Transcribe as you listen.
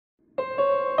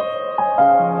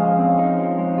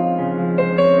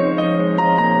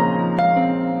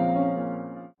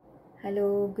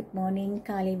Good morning,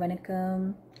 Kali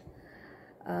Vanakkam.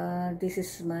 This is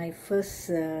my first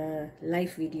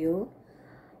live video.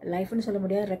 லைஃப்னு சொல்ல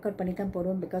முடியாது, record பண்ணி தான்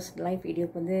போடுவோம். பிகாஸ் லைவ்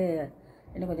வீடியோக்கு வந்து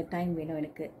இன்னும் கொஞ்சம் டைம் வேணும்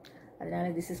எனக்கு.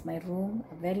 அதனால் this is my room,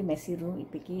 very Messi room.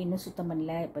 இப்போக்கி இன்னும் சுத்தம்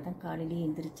பண்ணல, இப்போ தான் காலையிலேயே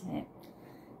எழுந்திரிச்சேன்.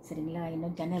 சரிங்களா,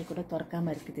 இன்னும் ஜன்னல் கூட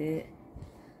திறக்காமல் இருக்குது.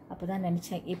 அப்போ தான்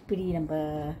நினச்சேன் எப்படி நம்ம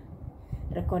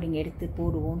ரெக்கார்டிங் எடுத்து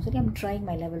போடுவோம். சரி, I'm trying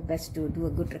my level best to two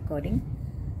a good recording.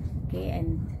 Okay,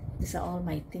 and this are all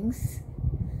my things.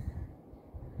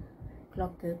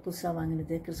 Clock புதுசாக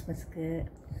வாங்கினது கிறிஸ்மஸ்க்கு.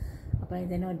 அப்புறம்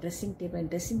இது என்ன ட்ரெஸ்ஸிங்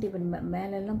டேபிள்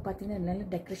மேலெல்லாம் பார்த்தீங்கன்னா நல்ல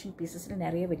டெக்கரேஷன் பீசஸ்லாம்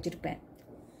நிறைய வச்சுருப்பேன்.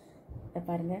 இதை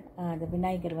பாருங்கள், அந்த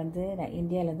விநாயகர் வந்து நான்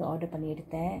இந்தியாவிலேருந்து ஆர்டர் பண்ணி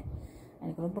எடுத்தேன்.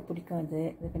 எனக்கு ரொம்ப பிடிக்கும் அது.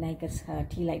 இந்த விநாயகர்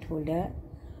டீ லைட் ஹோல்டர்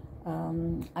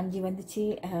 5 வந்துச்சு.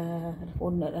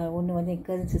 ஒன்று வந்து என்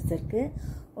கசின் சிஸ்டருக்கு,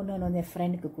 ஒன்று வந்து என்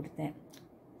ஃப்ரெண்டுக்கு கொடுத்தேன்.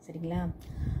 சரிங்களா,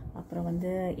 அப்புறம்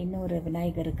வந்து இன்னொரு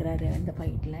விநாயகர் இருக்கிறாரு அந்த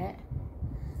பைட்டில்.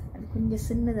 அது கொஞ்சம்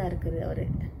சின்னதாக இருக்குது. அவர்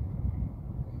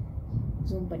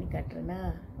ஜூம் பண்ணி காட்டுறேன்னா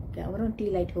ஓகே. அவரும் டீ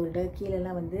லைட் ஹோல்டர்.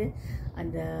 கீழெல்லாம் வந்து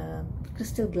அந்த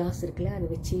கிறிஸ்டல் கிளாஸ் இருக்குல்ல, அதை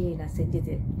வச்சு நான்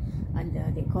செஞ்சது. அந்த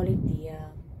அதை call it the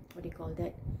what you call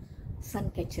that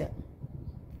Sun catcher.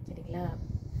 சரிங்களா,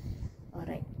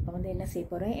 ஆல்ரைட். இப்போ வந்து என்ன செய்ய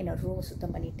போகிறேன், என்னோடய ரூம்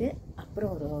சுத்தம் பண்ணிவிட்டு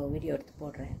அப்புறம் ஒரு வீடியோ எடுத்து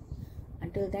போடுறேன்.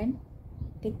 until then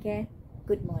take care,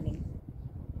 good morning.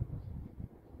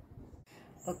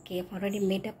 Okay, already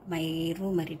made up my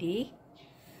room already.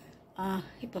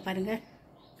 இப்போ பாருங்கள்,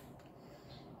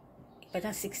 இப்போ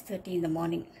தான் 6:30 in the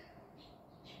morning.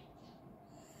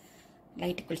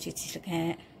 லைட்டு குளிச்சு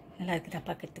வச்சுருக்கேன். நல்லா இருக்குதா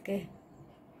பார்க்கறதுக்கு?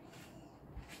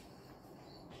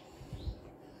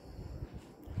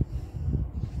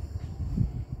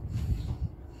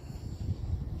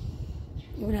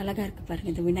 இவ்வளோ அழகாக இருக்குது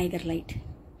பாருங்கள் இந்த Vinayagar light.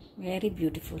 Very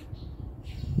beautiful.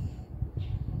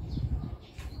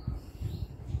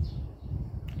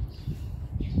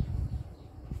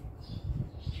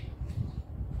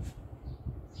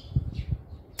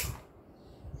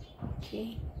 Okay,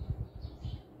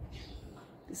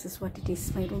 this is what it is.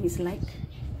 My room is like.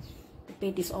 The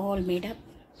paint is all made up.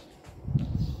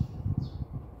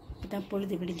 இப்போதான்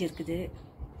பொழுது விடிஞ்சிருக்குது.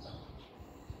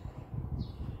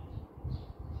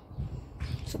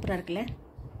 சூப்பராக இருக்குல்ல?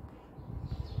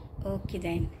 Okay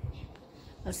then,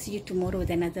 I'll see you tomorrow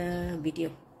with another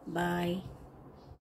video. Bye.